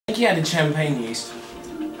he added champagne yeast.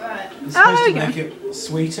 Right. It's supposed to make it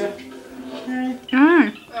sweeter.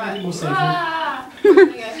 Right. We'll see. I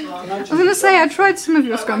was going to say, I tried some of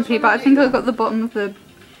your scrumpy, but I think I got the bottom of the...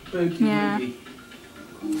 Yeah.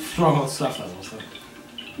 Strong stuff that was though.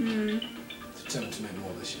 Determined to make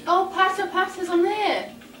more this year. Oh, patter patter's on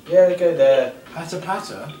there. Yeah, go there. Patter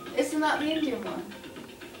patter? Isn't that the Indian one?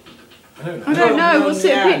 I don't know. I don't know. What's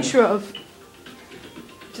it a picture of?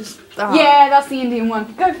 Just that. Yeah, that's the Indian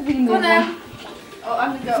one. Go for the Indian one. Oh,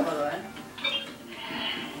 I'm the girl, by the way.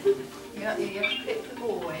 You have to pick the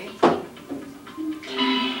boy.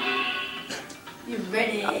 You're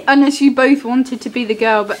ready. Unless you both wanted to be the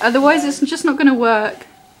girl, but otherwise it's just not going to work.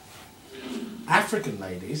 African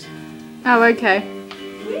ladies. Oh, okay.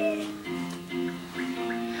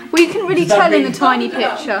 Well, you couldn't really tell in the tiny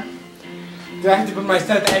picture. Do I have to put my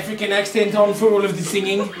South African accent on for all of the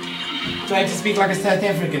singing? Do I have to speak like a South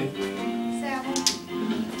African?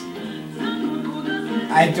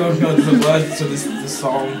 I don't know the words to the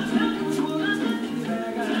song.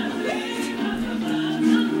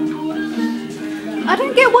 I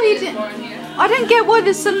don't get why you did. I don't get why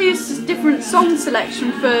there's suddenly a different song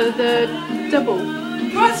selection for the double.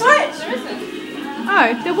 Right, switch. There isn't.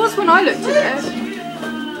 Oh, there was when I looked at it.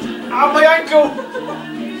 Oh, my ankle!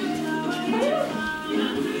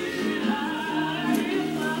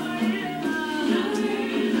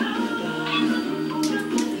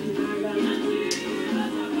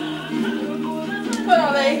 What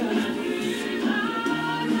are they?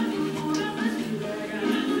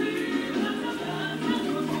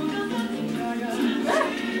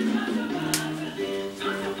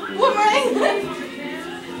 What ring?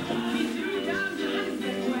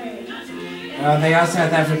 They are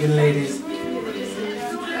South African ladies.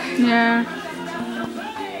 Yeah.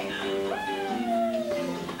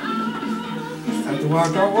 Time to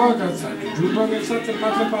walk out, time to do bugger, time to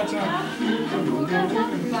pata pata.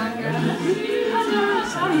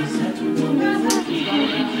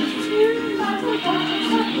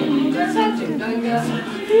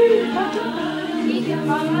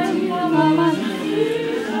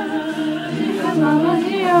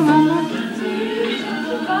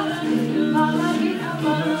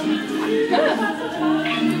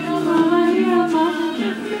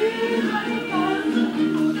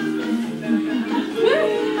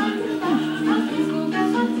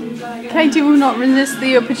 Katie will not resist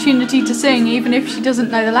the opportunity to sing, even if she doesn't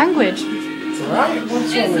know the language. It's alright, what's wrong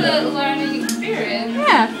with It's it? a learning experience.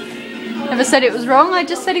 Yeah. Never said it was wrong, I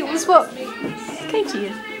just said it was what Katie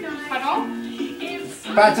is. Pardon?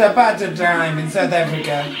 Pata pata time in South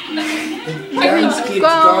Africa. The dance keeps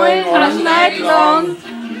Going going all night long. long.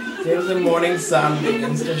 Till the morning sun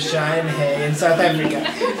begins to shine, hey, in South Africa.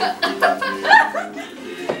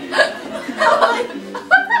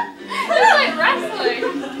 It's like wrestling.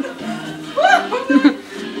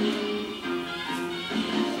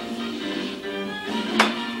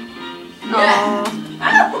 Aww.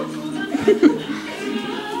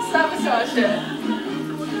 Sabotage it.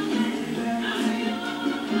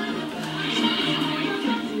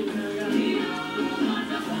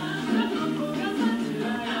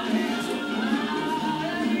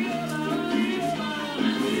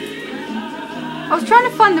 I was trying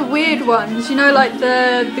to find the weird ones, you know, like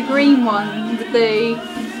the green one with the,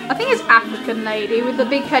 I think it's African lady with the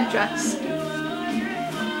big headdress.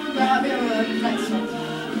 That'll be on the next one.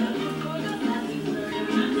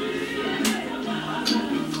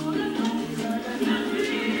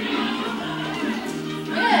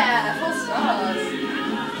 Yeah, 4 stars.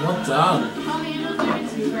 Well done.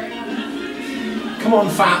 Come on,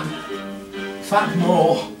 fap. Fap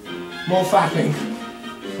more. More fapping.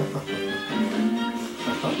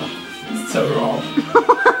 It's so wrong. I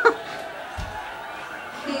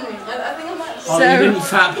think I might. Oh, you didn't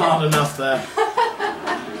fap hard enough there.